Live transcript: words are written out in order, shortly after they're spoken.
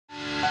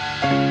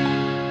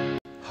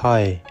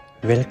Hi,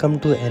 welcome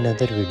to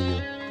another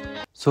video.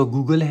 So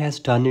Google has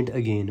done it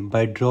again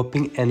by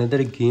dropping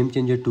another game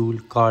changer tool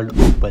called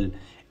Opal.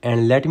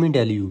 And let me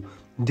tell you,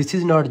 this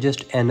is not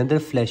just another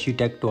flashy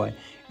tech toy.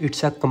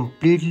 It's a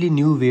completely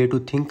new way to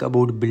think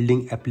about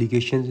building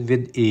applications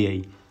with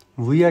AI.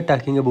 We are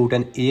talking about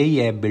an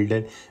AI app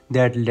builder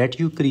that lets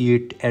you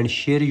create and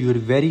share your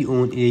very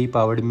own AI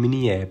powered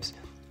mini apps,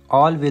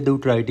 all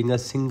without writing a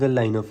single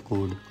line of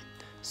code.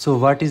 So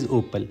what is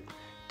Opal?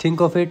 Think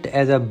of it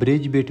as a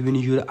bridge between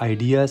your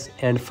ideas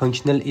and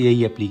functional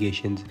AI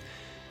applications.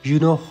 You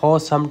know how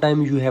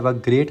sometimes you have a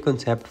great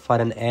concept for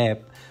an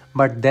app,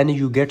 but then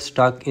you get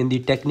stuck in the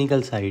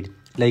technical side,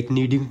 like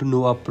needing to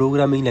know a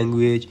programming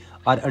language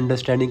or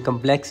understanding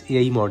complex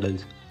AI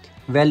models.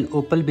 Well,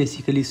 Opal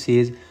basically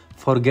says,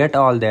 forget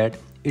all that.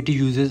 It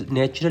uses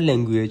natural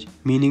language,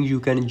 meaning you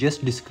can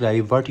just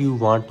describe what you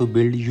want to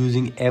build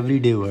using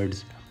everyday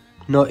words.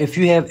 Now, if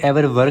you have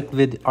ever worked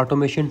with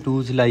automation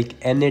tools like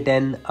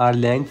N8N or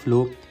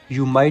Langflow,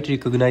 you might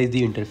recognize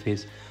the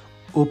interface.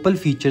 Opal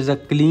features a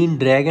clean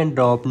drag and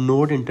drop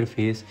node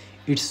interface.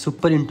 It's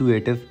super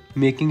intuitive,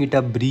 making it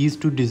a breeze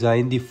to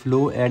design the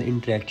flow and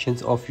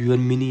interactions of your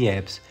mini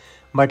apps.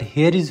 But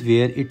here is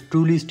where it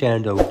truly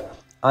stands out.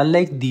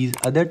 Unlike these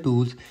other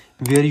tools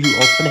where you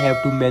often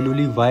have to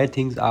manually wire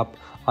things up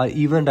or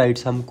even write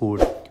some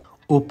code,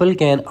 Opal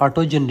can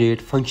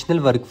auto-generate functional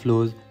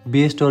workflows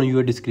based on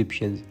your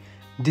descriptions.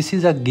 This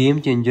is a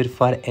game changer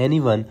for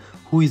anyone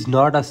who is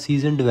not a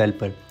seasoned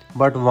developer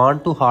but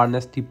want to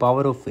harness the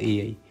power of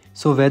AI.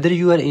 So whether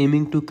you are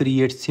aiming to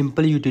create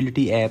simple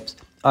utility apps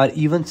or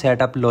even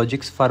set up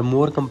logics for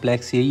more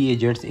complex AI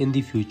agents in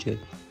the future,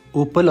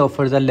 Opal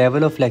offers a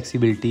level of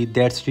flexibility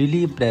that's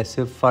really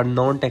impressive for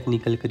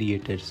non-technical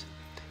creators.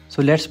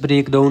 So let's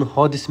break down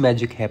how this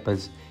magic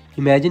happens.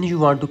 Imagine you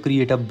want to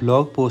create a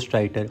blog post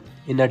writer.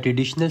 In a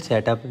traditional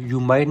setup, you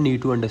might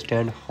need to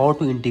understand how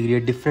to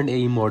integrate different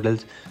AI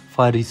models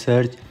for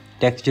research,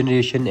 text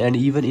generation, and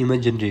even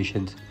image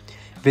generations.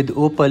 With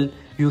Opal,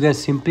 you can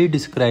simply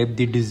describe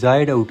the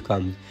desired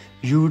outcomes.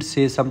 You would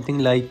say something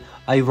like,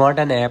 I want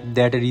an app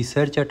that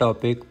research a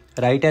topic,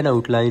 write an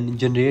outline,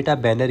 generate a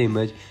banner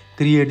image,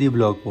 create the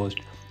blog post,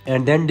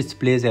 and then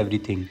displays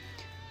everything.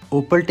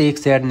 Opal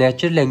takes that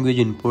natural language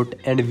input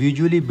and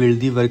visually builds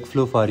the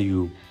workflow for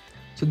you.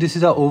 So this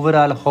is the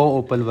overall how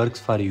Opal works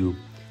for you.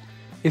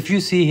 If you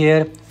see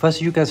here,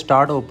 first you can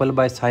start Opal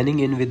by signing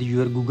in with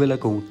your Google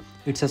account.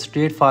 It's a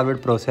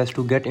straightforward process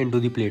to get into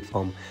the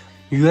platform.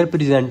 You are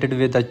presented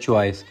with a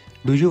choice.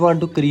 Do you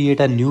want to create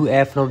a new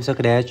app from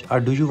scratch or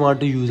do you want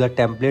to use a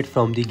template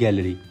from the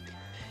gallery?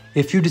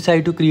 If you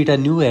decide to create a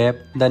new app,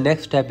 the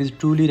next step is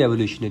truly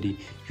revolutionary.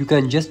 You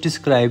can just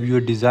describe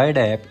your desired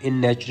app in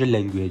natural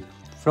language.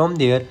 From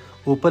there,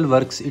 Opal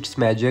works its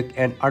magic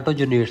and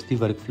auto-generates the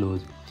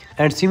workflows.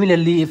 And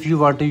similarly, if you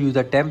want to use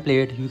a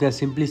template, you can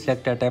simply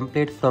select a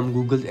template from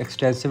Google's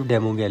extensive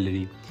demo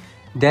gallery.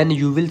 Then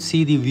you will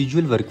see the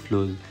visual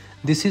workflows.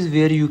 This is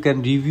where you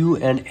can review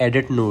and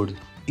edit nodes.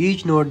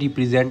 Each node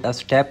represents a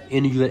step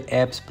in your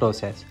app's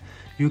process.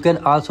 You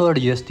can also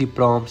adjust the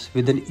prompts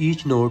within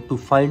each node to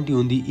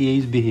fine-tune the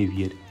AI's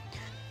behavior.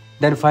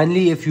 Then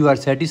finally, if you are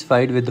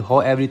satisfied with how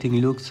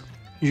everything looks,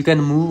 you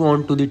can move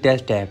on to the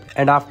test app,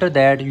 and after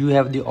that you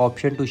have the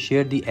option to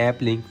share the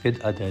app link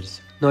with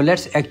others. Now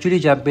let's actually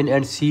jump in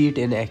and see it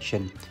in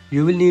action.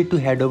 You will need to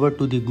head over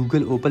to the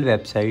Google Opal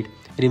website.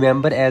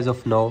 Remember, as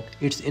of now,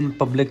 it's in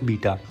public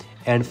beta,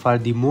 and for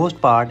the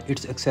most part,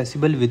 it's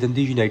accessible within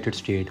the United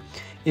States.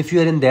 If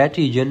you are in that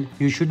region,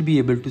 you should be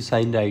able to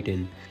sign right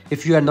in.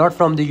 If you are not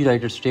from the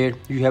United States,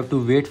 you have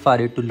to wait for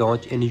it to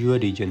launch in your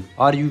region,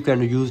 or you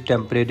can use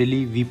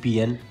temporarily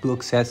VPN to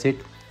access it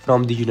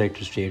from the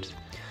United States.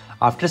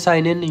 After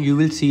sign in, you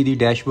will see the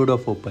dashboard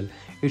of Opal.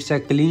 It's a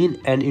clean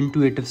and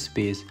intuitive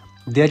space.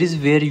 There is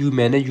where you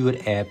manage your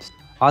apps.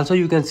 Also,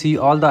 you can see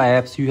all the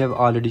apps you have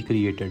already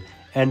created.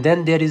 And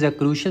then there is a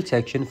crucial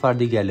section for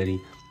the gallery.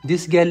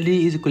 This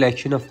gallery is a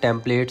collection of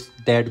templates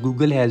that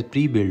Google has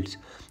pre-built.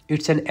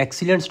 It's an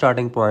excellent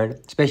starting point,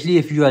 especially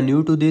if you are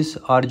new to this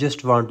or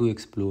just want to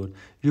explore.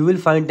 You will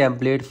find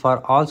templates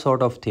for all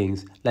sorts of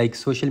things like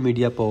social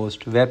media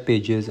posts, web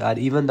pages, or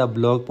even the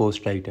blog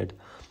post writer.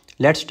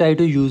 Let's try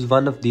to use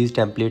one of these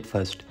templates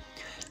first.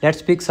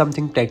 Let's pick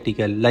something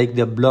practical like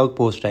the blog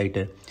post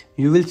writer.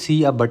 You will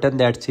see a button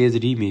that says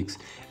Remix.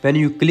 When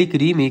you click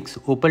Remix,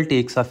 Opal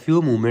takes a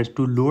few moments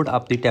to load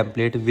up the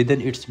template within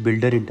its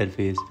builder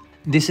interface.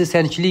 This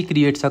essentially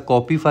creates a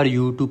copy for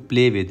you to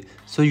play with,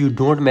 so you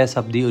don't mess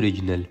up the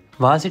original.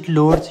 Once it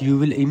loads, you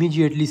will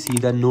immediately see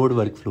the node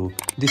workflow.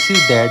 This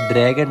is that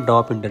drag and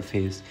drop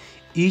interface.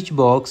 Each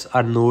box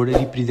or node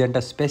represents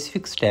a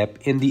specific step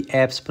in the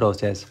app's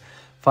process.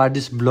 For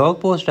this blog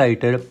post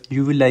writer,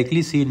 you will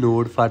likely see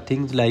node for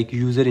things like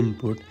user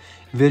input,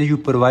 where you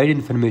provide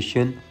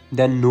information,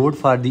 then node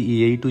for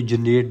the AI to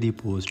generate the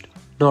post.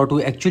 Now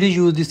to actually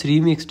use this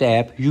remixed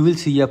app, you will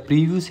see a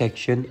preview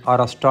section or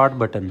a start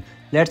button.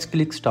 Let's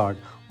click start.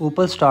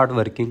 Opal start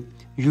working.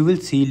 You will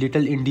see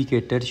little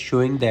indicators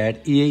showing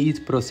that AI is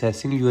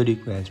processing your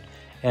request.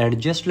 and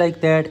just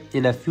like that,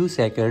 in a few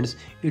seconds,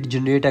 it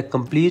generates a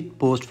complete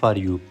post for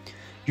you.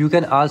 You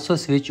can also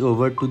switch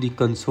over to the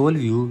console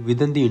view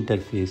within the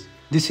interface.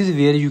 This is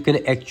where you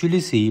can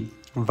actually see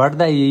what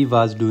the AI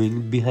was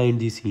doing behind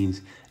the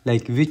scenes,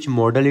 like which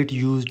model it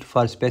used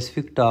for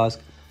specific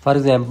tasks. For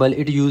example,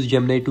 it used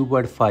Gemini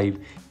 2.5.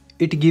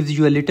 It gives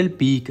you a little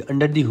peek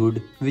under the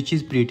hood, which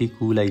is pretty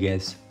cool, I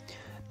guess.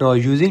 Now,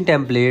 using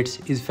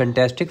templates is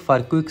fantastic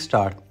for quick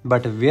start,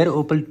 but where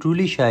Opal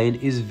truly shine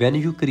is when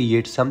you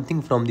create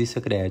something from the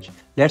scratch.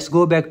 Let's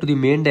go back to the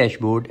main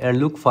dashboard and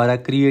look for a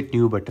create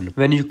new button.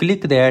 When you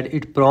click that,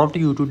 it prompts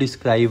you to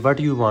describe what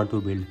you want to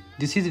build.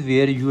 This is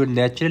where your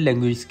natural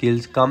language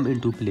skills come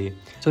into play.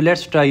 So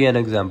let's try an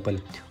example.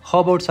 How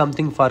about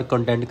something for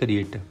content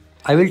creator?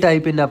 I will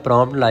type in a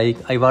prompt like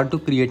I want to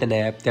create an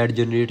app that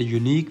generates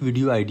unique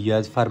video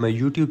ideas for my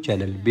YouTube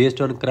channel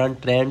based on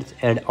current trends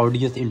and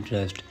audience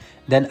interest.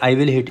 Then I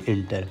will hit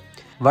enter.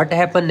 What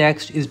happened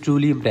next is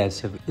truly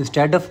impressive.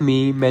 Instead of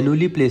me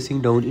manually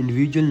placing down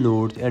individual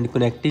nodes and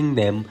connecting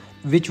them,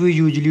 which we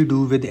usually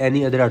do with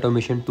any other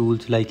automation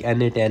tools like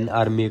N8N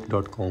or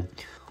Make.com,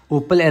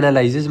 Opal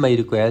analyzes my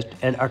request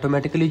and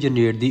automatically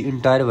generates the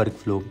entire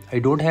workflow. I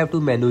don't have to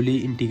manually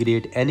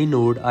integrate any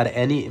node or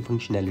any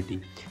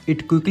functionality.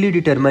 It quickly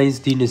determines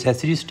the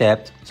necessary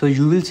steps, so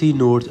you will see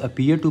nodes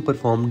appear to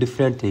perform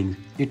different things.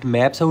 It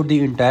maps out the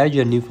entire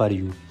journey for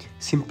you,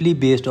 simply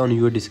based on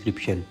your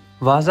description.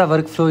 Once the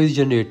workflow is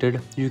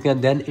generated, you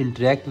can then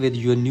interact with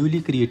your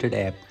newly created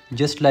app,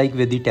 just like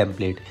with the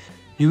template.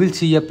 You will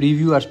see a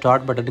preview or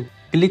start button.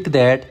 Click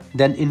that,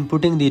 then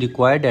inputting the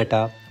required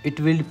data, it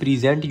will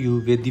present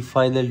you with the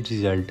final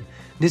result.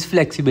 This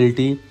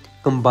flexibility,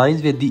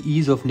 combined with the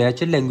ease of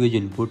natural language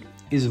input,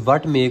 is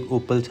what makes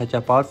Opal such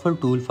a powerful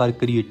tool for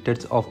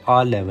creators of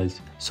all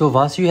levels. So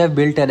once you have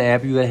built an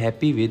app you are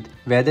happy with,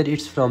 whether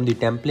it's from the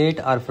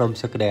template or from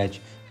scratch,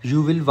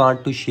 you will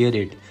want to share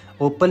it.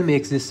 Opal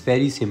makes this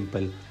very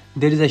simple.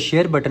 There is a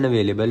share button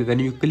available. When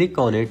you click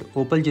on it,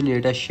 Opal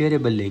generates a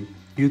shareable link.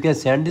 You can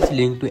send this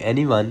link to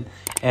anyone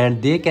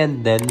and they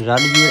can then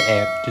run your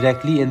app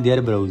directly in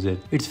their browser.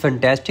 It's a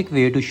fantastic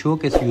way to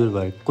showcase your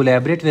work,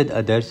 collaborate with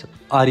others,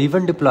 or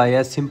even deploy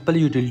a simple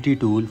utility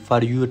tool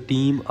for your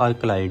team or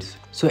clients.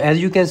 So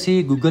as you can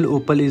see, Google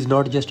Opal is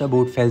not just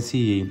about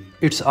fancy AI.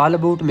 It's all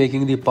about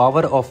making the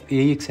power of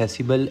AI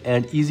accessible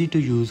and easy to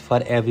use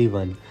for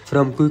everyone.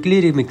 From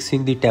quickly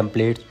remixing the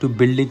templates to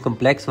building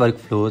complex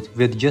workflows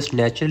with just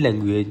natural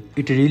language,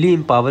 it really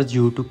empowers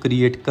you to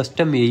create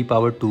custom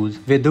AI-powered tools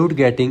without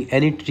getting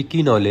any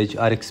tricky knowledge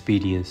or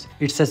experience.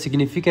 It's a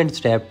significant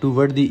step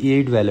toward the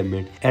AI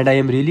development, and I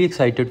am really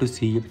excited to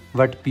see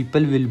what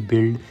people will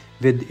build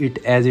with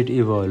it as it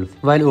evolves.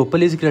 While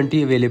Opal is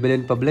currently available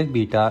in public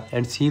beta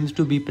and seems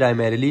to be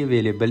primarily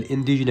available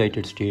in the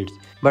United States,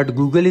 but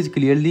Google is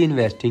clearly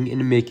investing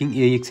in making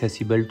AI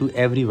accessible to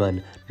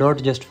everyone,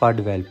 not just for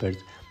developers.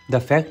 The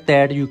fact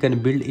that you can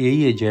build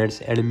AI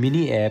agents and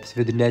mini apps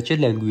with natural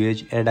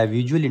language and a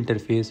visual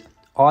interface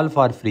all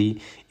for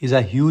free is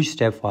a huge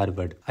step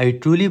forward. I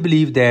truly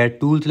believe that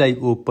tools like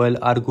Opal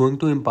are going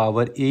to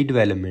empower AI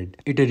development.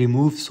 It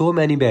removes so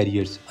many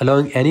barriers,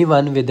 allowing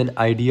anyone with an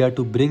idea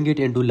to bring it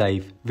into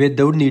life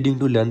without needing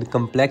to learn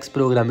complex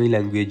programming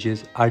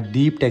languages or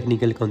deep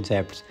technical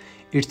concepts.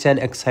 It's an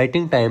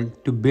exciting time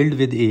to build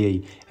with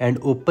AI, and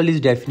Opal is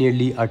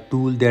definitely a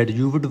tool that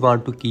you would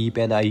want to keep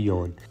an eye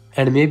on,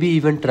 and maybe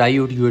even try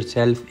out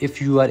yourself if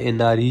you are in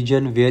a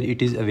region where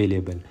it is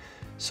available.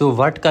 So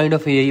what kind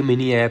of AI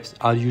mini apps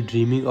are you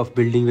dreaming of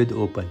building with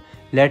Opal?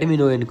 Let me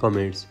know in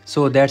comments.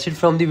 So that's it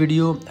from the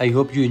video. I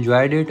hope you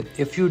enjoyed it.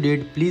 If you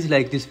did, please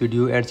like this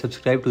video and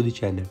subscribe to the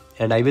channel.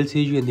 And I will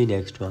see you in the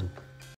next one.